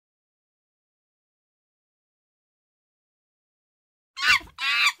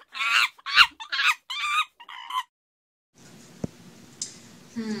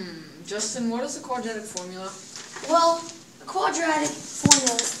Justin, what is the quadratic formula? Well, a quadratic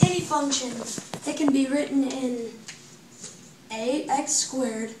formula is any function that can be written in ax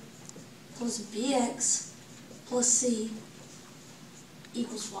squared plus bx plus c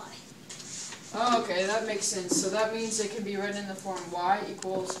equals y. Oh, okay, that makes sense. So that means it can be written in the form y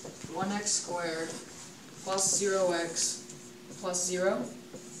equals 1x squared plus 0x plus 0?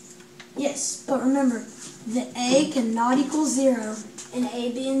 Yes, but remember, the a cannot equal 0, and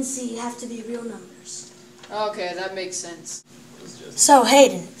a, b, and c have to be real numbers. Okay, that makes sense. So,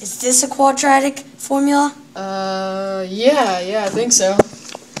 Hayden, is this a quadratic formula? Yeah, I think so.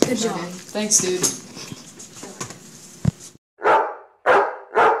 Good job. Okay, thanks, dude.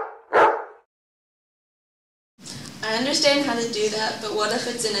 I understand how to do that, but what if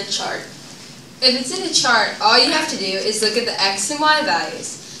it's in a chart? If it's in a chart, all you have to do is look at the x and y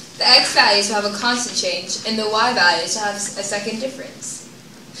values. The x values will have a constant change, and the y values will have a second difference.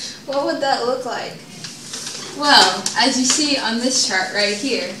 What would that look like? Well, as you see on this chart right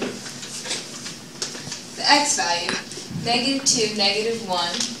here, the x value, -2,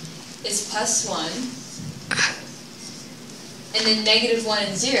 -1, is plus 1, and then -1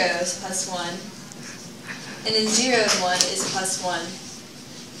 and 0 is plus 1, and then 0 and 1 is plus 1,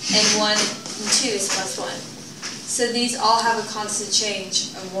 and 1 and 2 is plus 1. So these all have a constant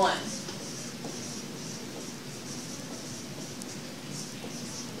change of 1.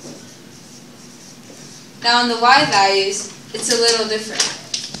 Now on the y values, it's a little different.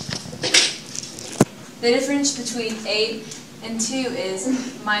 The difference between 8 and 2 is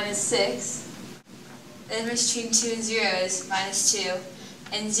 -6. The difference between 2 and 0 is -2,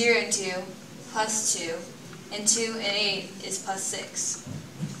 and 0 and 2 plus 2, and 2 and 8 is plus 6.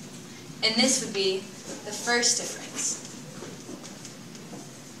 And this would be the first difference.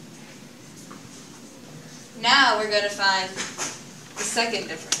 Now we're going to find the second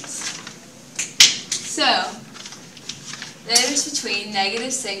difference. So, the difference between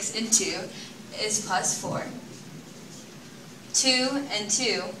 -6 and 2 is plus 4. 2 and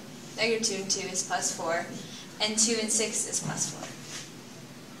 2, -2 and 2 is plus 4, and 2 and 6 is plus 4.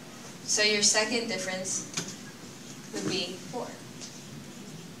 So your second difference would be 4.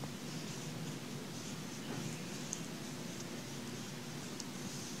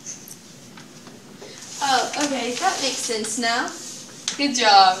 Oh, okay, that makes sense now. Good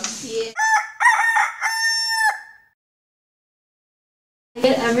job. Yeah. I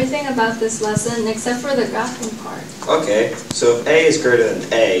get everything about this lesson except for the graphing part. Okay, so if A is greater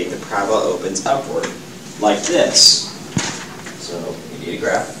than A, the parabola opens upward, like this. So you need a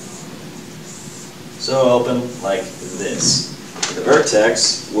graph. So open like this. The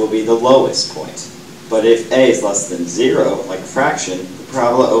vertex will be the lowest point. But if A is less than 0, like a fraction, the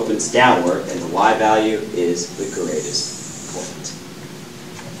parabola opens downward and the y value is the greatest point.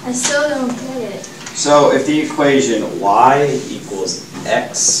 I still don't get it. So if the equation y equals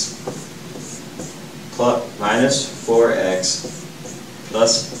x plus minus 4x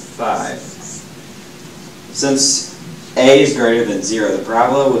plus 5, since A is greater than 0, the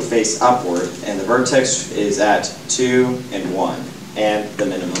parabola would face upward and the vertex is at 2 and 1, and the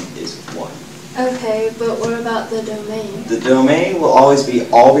minimum is 1. Okay, but what about the domain? The domain will always be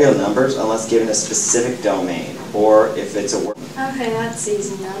all real numbers unless given a specific domain, or if it's a word. Okay, that's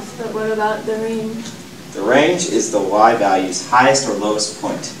easy enough, but what about the range? The range is the y value's highest or lowest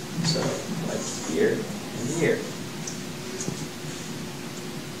point. So, like here and here.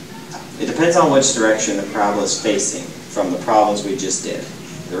 It depends on which direction the parabola is facing from the problems we just did.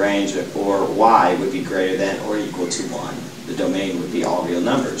 The range, or y, would be greater than or equal to 1. The domain would be all real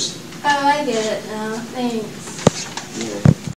numbers. Oh, I get it now. Thanks. Yeah.